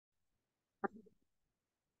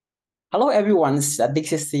Hello, everyone. This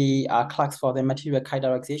is the class for the material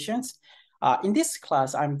characterizations. In this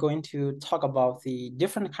class, I'm going to talk about the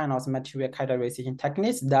different kind of material characterization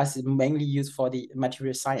techniques that's mainly used for the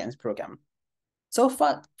material science program. So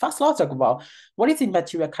first, let's talk about what is the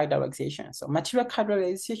material characterization. So material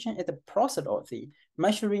characterization is the process of the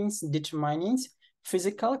measuring, determining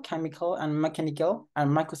physical, chemical, and mechanical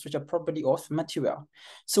and microstructure property of material.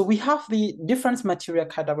 So we have the different material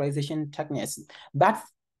characterization techniques, but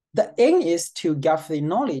the aim is to get the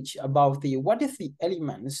knowledge about the what is the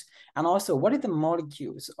elements and also what is the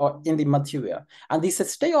molecules or in the material, and the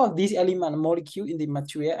state of these element molecule in the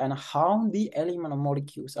material and how the element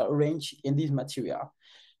molecules are arranged in this material.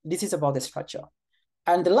 This is about the structure.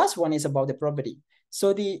 And the last one is about the property.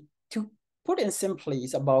 So to put it simply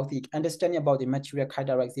is about the understanding about the material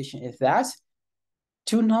characterization is that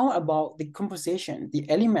to know about the composition, the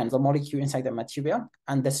elements or molecule inside the material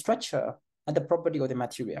and the structure and the property of the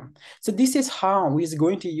material. So this is how we is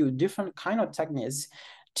going to use different kind of techniques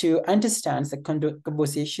to understand the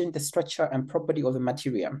composition, the structure and property of the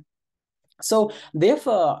material. So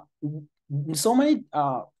therefore, so many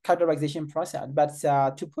characterization process, but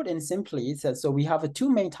to put in simply, so we have two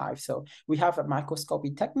main types. So we have a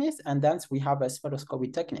microscopy technique, and then we have a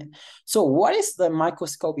spectroscopy technique. So what is the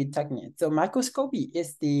microscopy technique? So microscopy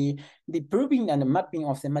is the probing and the mapping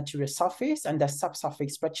of the material surface and the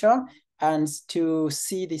subsurface structure, and to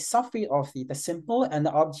see the surface of the simple and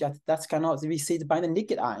the object that cannot be seen by the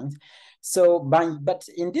naked eye. So but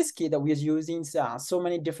in this case, we are using so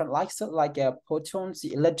many different like protons,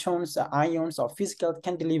 electrons, ions, or physical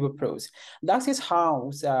cantilever probes. That is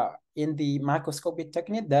how in the microscopic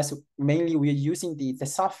technique, that's mainly we are using the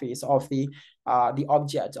surface of the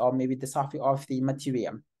object or maybe the surface of the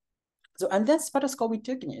material. So, and then spectroscopy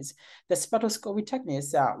techniques. The spectroscopy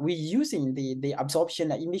techniques, we're using the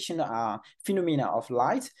absorption and emission phenomena of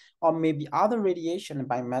light or maybe other radiation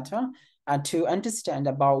by matter to understand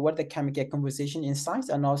about what the chemical composition inside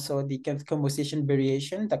and also the composition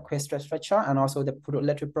variation, the crystal structure, and also the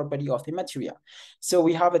electric property of the material. So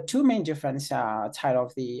we have two main different type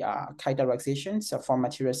of the characterizations for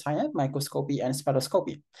material science, microscopy and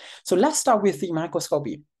spectroscopy. So let's start with the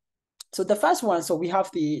microscopy. So the first one, so we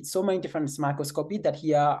have so many different microscopy that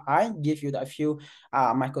here I give you a few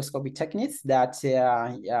microscopy techniques that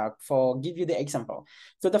give you the example.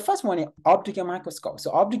 So the first one is optical microscope.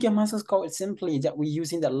 So optical microscope is simply that we're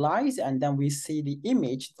using the light and then we see the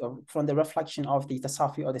image from the reflection of the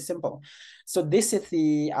surface or the symbol. So this is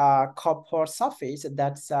the copper surface.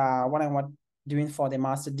 That's what I want doing for the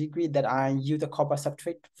master degree, that I use the copper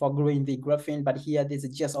substrate for growing the graphene, but here this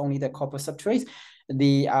is just only the copper substrate.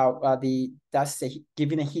 That's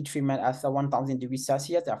giving a heat treatment at 1000 degrees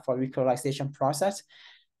Celsius for recrystallization process.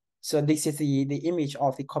 So this is the image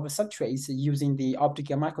of the copper substrates using the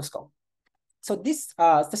optical microscope. So this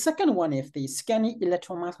the second one is the scanning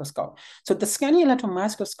electron microscope. So the scanning electron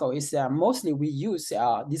microscope is mostly we use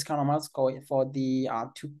this kind of microscope for the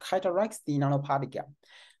to characterize the nanoparticle.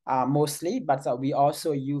 Mostly, but we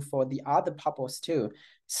also use for the other purpose too.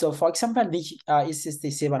 So for example, this is the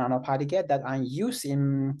silver nanoparticle that I use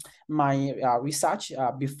in my research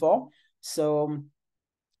before. So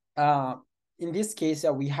in this case,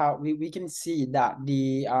 we can see that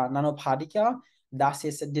the nanoparticle that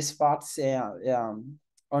is this part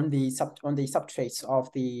on the substrates of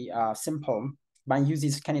the simple by using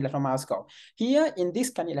scanning electron microscope. Here in this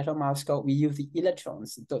scanning electron microscope, we use the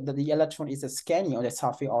electrons. The electron is a scanning on the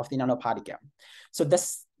surface of the nanoparticle. So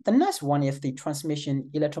the next one is the transmission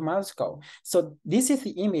electron microscope. So this is the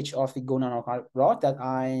image of the gold nanorods that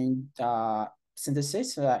I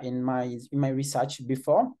synthesized in my research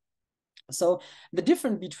before. So the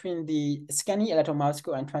difference between the scanning electron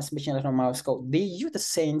microscope and transmission electron microscope, they use the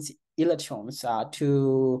same electrons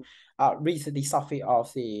to reach the surface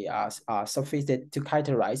of the surface to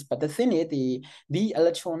characterize. But the thing is, the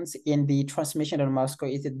electrons in the transmission electron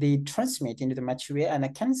microscope is that they transmit into the material and I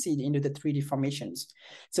can see it into the 3D formations.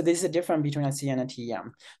 So this is a difference between a CN and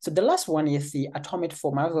TEM. So the last one is the atomic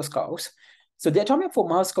force microscopes. So the atomic force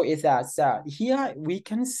microscope is that here we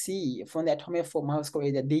can see from the atomic force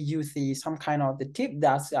microscope that they use some kind of the tip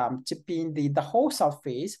that's tipping the whole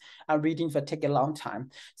surface and reading for take a long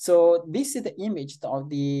time. So this is the image of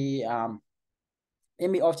the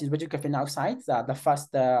image of this graphene outside, the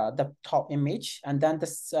first, the top image, and then the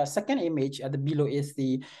second image at the below is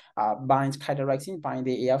the by characterizing by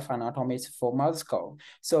the AF and atomic force microscope.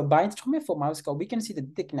 So by atomic force microscope, we can see the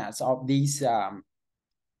thickness of these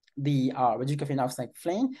radiographic oxide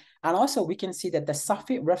plane. And also we can see that the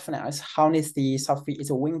surface roughness, how is the surface is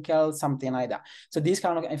a winkle, something like that. So this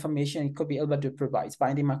kind of information could be able to provide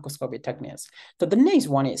by the microscopic techniques. So the next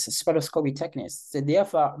one is spectroscopy techniques. So they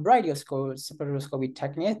have a variety of spectroscopy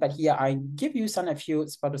techniques, but here I give you a few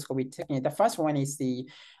spectroscopy techniques. The first one is the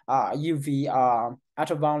UV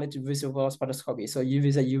ultraviolet visible spectroscopy. So UV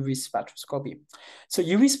is a UV spectroscopy. So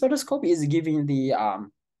UV spectroscopy is giving the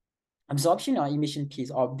absorption or emission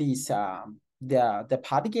piece of these the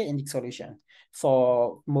particle in the solution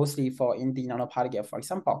for mostly for in the nanoparticle, for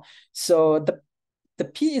example. So the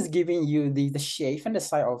P is giving you the shape and the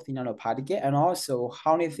size of the nanoparticle, and also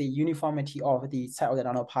how is the uniformity of the size of the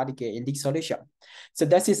nanoparticle in the solution. So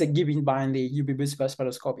that is given by the UV visible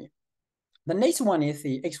spectroscopy. The next one is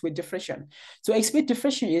the X-ray diffraction. So X-ray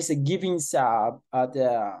diffraction is giving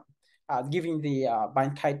the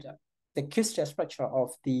crystal structure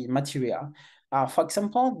of the material. For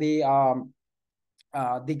example, they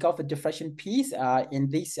got the diffraction piece in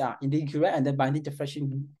the grid, and then by the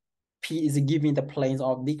diffraction P is giving the planes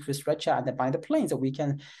of the crystal structure, and then by the planes we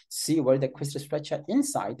can see where the crystal structure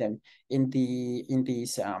inside them in the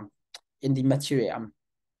material.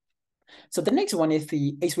 So the next one is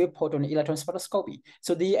the X-ray proton electron spectroscopy.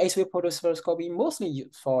 So the X-ray proton spectroscopy mostly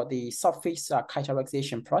used for the surface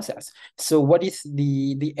characterization process. So what is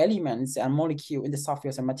the elements and molecule in the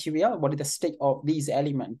surface of material? What is the state of these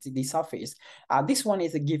elements, the surface? This one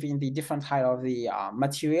is giving the different type of the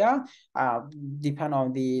material, depend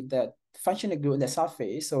on the functional group in the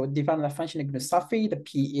surface. So depending on the functional group in the surface, the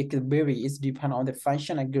P vary is depend on the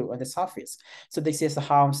functional group on the surface. So this is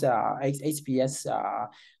how HPS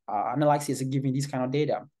analysis is giving this kind of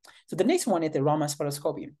data. So the next one is the Raman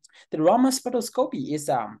spectroscopy. The Raman spectroscopy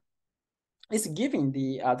is giving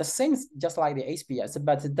the same just like the HPS,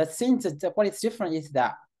 but the thing that what is different is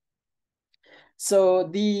that so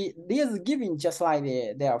they is giving just like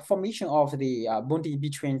the formation of the bonding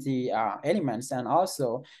between the elements, and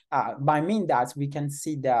also by mean that we can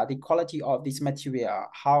see the quality of this material,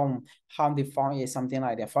 how they form is something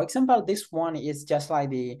like that. For example, this one is just like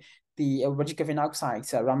the radiographic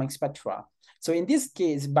oxides Raman spectra. So in this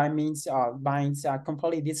case, by means binds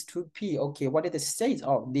completely these two P. Okay, what is the state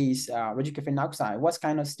of these radiographic oxide? What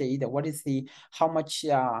kind of state? What is the how much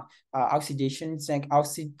oxidation and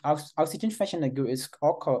oxygen fashion is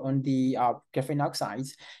occur on the graphene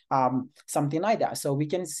oxides? Something like that. So we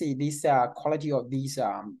can see this quality of these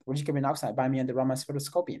radiographic oxide by means of the Raman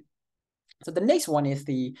spectroscopy. So the next one is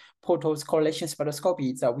the protos correlation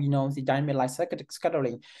spectroscopy that we know the dynamic light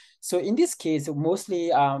scattering. So in this case,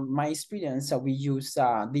 mostly my experience, we use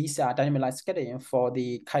these dynamic light scattering for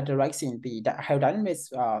the characterizing the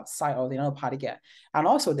aerodynamic side of the nanoparticle, and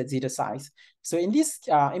also the zeta size. So in this,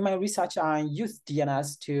 in my research, I use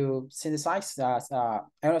DNS to synthesize aerosol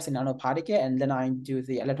nanoparticle, and then I do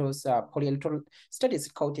the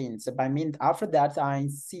polyelectrostatic coatings. By mean, after that, I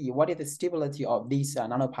see what is the stability of these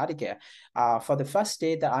nanoparticle. For the first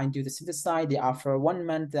day that I do the synthesize, after 1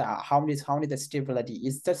 month, how is the stability?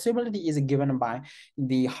 The stability is given by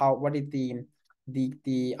what is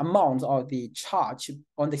the amount of the charge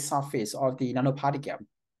on the surface of the nanoparticle.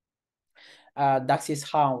 That is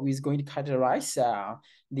how we're going to characterize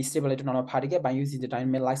the stability nanoparticle by using the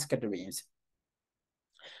dynamic light scatterings.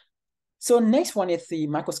 So next one is the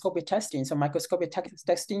microscopic testing. So microscopic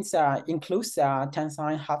testing includes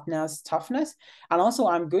tensile, hardness, toughness, and also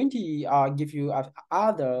I'm going to give you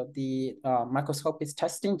other microscopic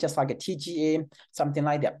testing, just like a TGA, something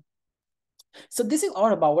like that. So this is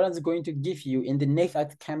all about what I'm going to give you in the next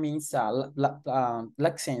upcoming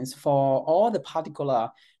lections for all the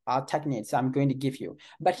particular techniques I'm going to give you.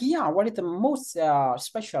 But here, what is the most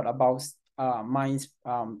special about my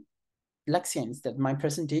lections, that my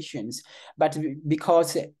presentations, but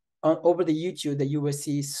because over the YouTube that you will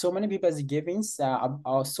see so many people giving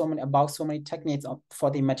so many techniques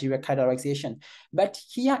for the material characterization. But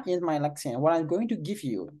here in my lecture, what I'm going to give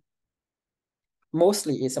you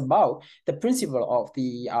mostly is about the principle of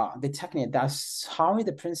the technique. That's how is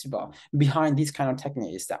the principle behind this kind of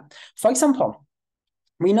technique is that. For example,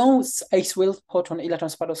 we know X-ray proton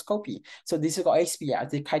electron spectroscopy. So this is called HPS,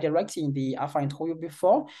 the characterizing the alpha I told you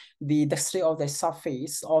before, the state of the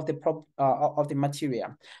surface of the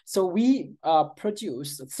material. So we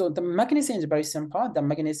produce. So the mechanism is very simple. The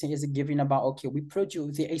mechanism is given about we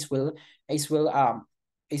produce the X-ray,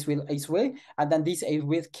 and then these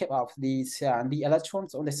X-rays keep up these the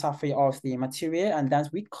electrons on the surface of the material, and then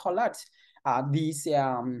we collect these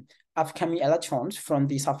upcoming electrons from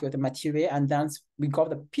the surface of the material, and then we got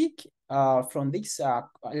the peak from this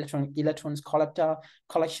electrons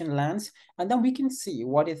collection lens, and then we can see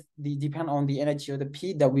what is the depend on the energy of the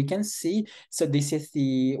P that we can see. So this is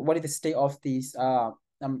the what is the state of this on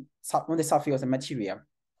the surface of the material.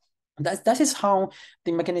 That is how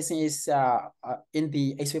the mechanism is in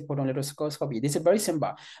the X-ray proton electroscopy. This is very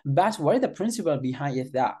simple, but what is the principle behind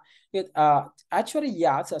it? That it actually,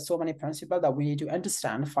 yes, there are so many principles that we need to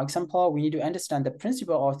understand. For example, we need to understand the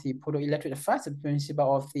principle of the photoelectric effects, the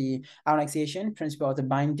principle of the ionization, principle of the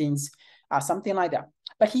bindings, something like that.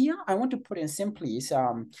 But here I want to put in simply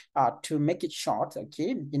to make it short,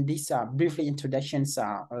 okay, in this briefly introductions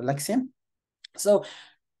lecture. So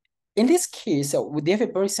in this case, they have a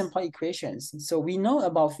very simple equations. So we know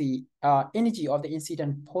about the energy of the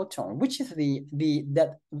incident photon, which is the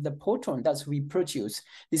photon that we produce.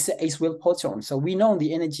 This is H-wave photon. So we know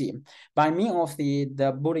the energy by means of the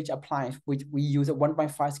voltage applied, which we use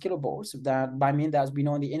 1.5 kilovolts. That by means that we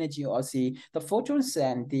know the energy of the photons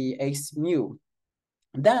and the H mu.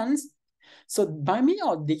 Then, so by means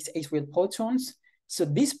of these H-wave photons, so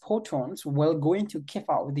these photons will going to keep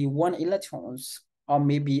out the one electrons or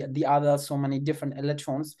maybe the other so many different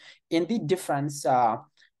electrons in the different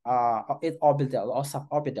orbital or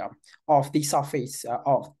suborbital of the surface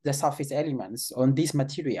elements on this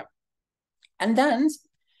material. And then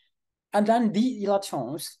the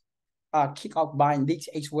electrons are kicked out by this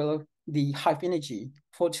H-wave, the high energy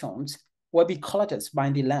photons will be collected by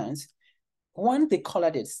the lens. When they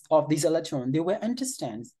collected of this electron, they will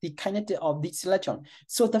understand the kinetic of this electron.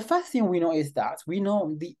 So the first thing we know is that we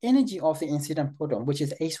know the energy of the incident photon, which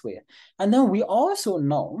is H-wave. And then we also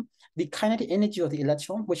know the kinetic energy of the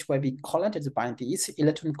electron, which will be collected by this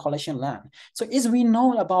electron collection lens. So as we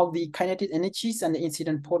know about the kinetic energies and the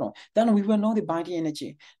incident photon, then we will know the binding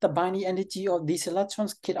energy. The binding energy of these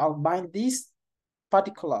electrons can outbind this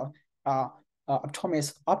particular atomic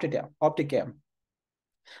optical.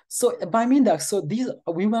 So by mean that, so these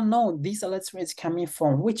we will know these electrons coming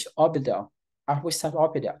from which orbital, which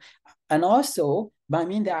suborbital, and also by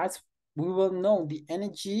mean that we will know the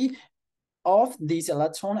energy of these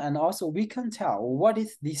electron, and also we can tell what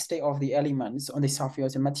is the state of the elements on the surface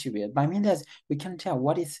of the material. By mean that we can tell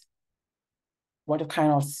what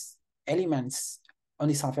kind of elements on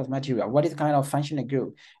the surface of material, what is the kind of functional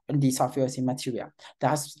group on the surface of the material.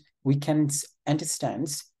 That's we can understand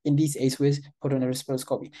in this case with photon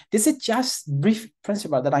spectroscopy. This is just brief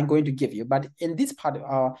principle that I'm going to give you, but in this part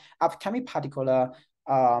of upcoming particular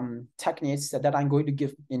techniques that I'm going to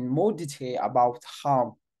give in more detail about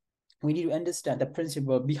how we need to understand the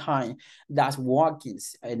principle behind that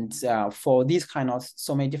workings and for these kind of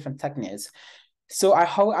so many different techniques. So I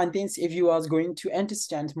hope and think if you are going to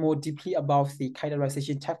understand more deeply about the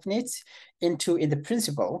characterization techniques in the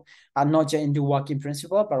principle, and not just in the working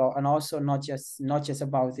principle, but and also not just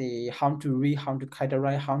about the how to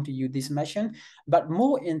characterize, how to use this machine, but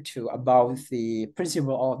more into about the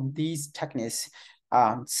principle of these techniques.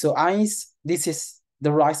 So this is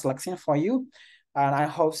the right lesson for you. And I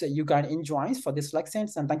hope that you guys enjoy for this lesson.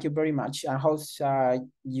 And thank you very much. I hope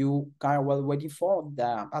you guys will waiting for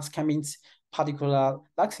the upcoming particular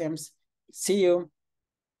lessons. See you.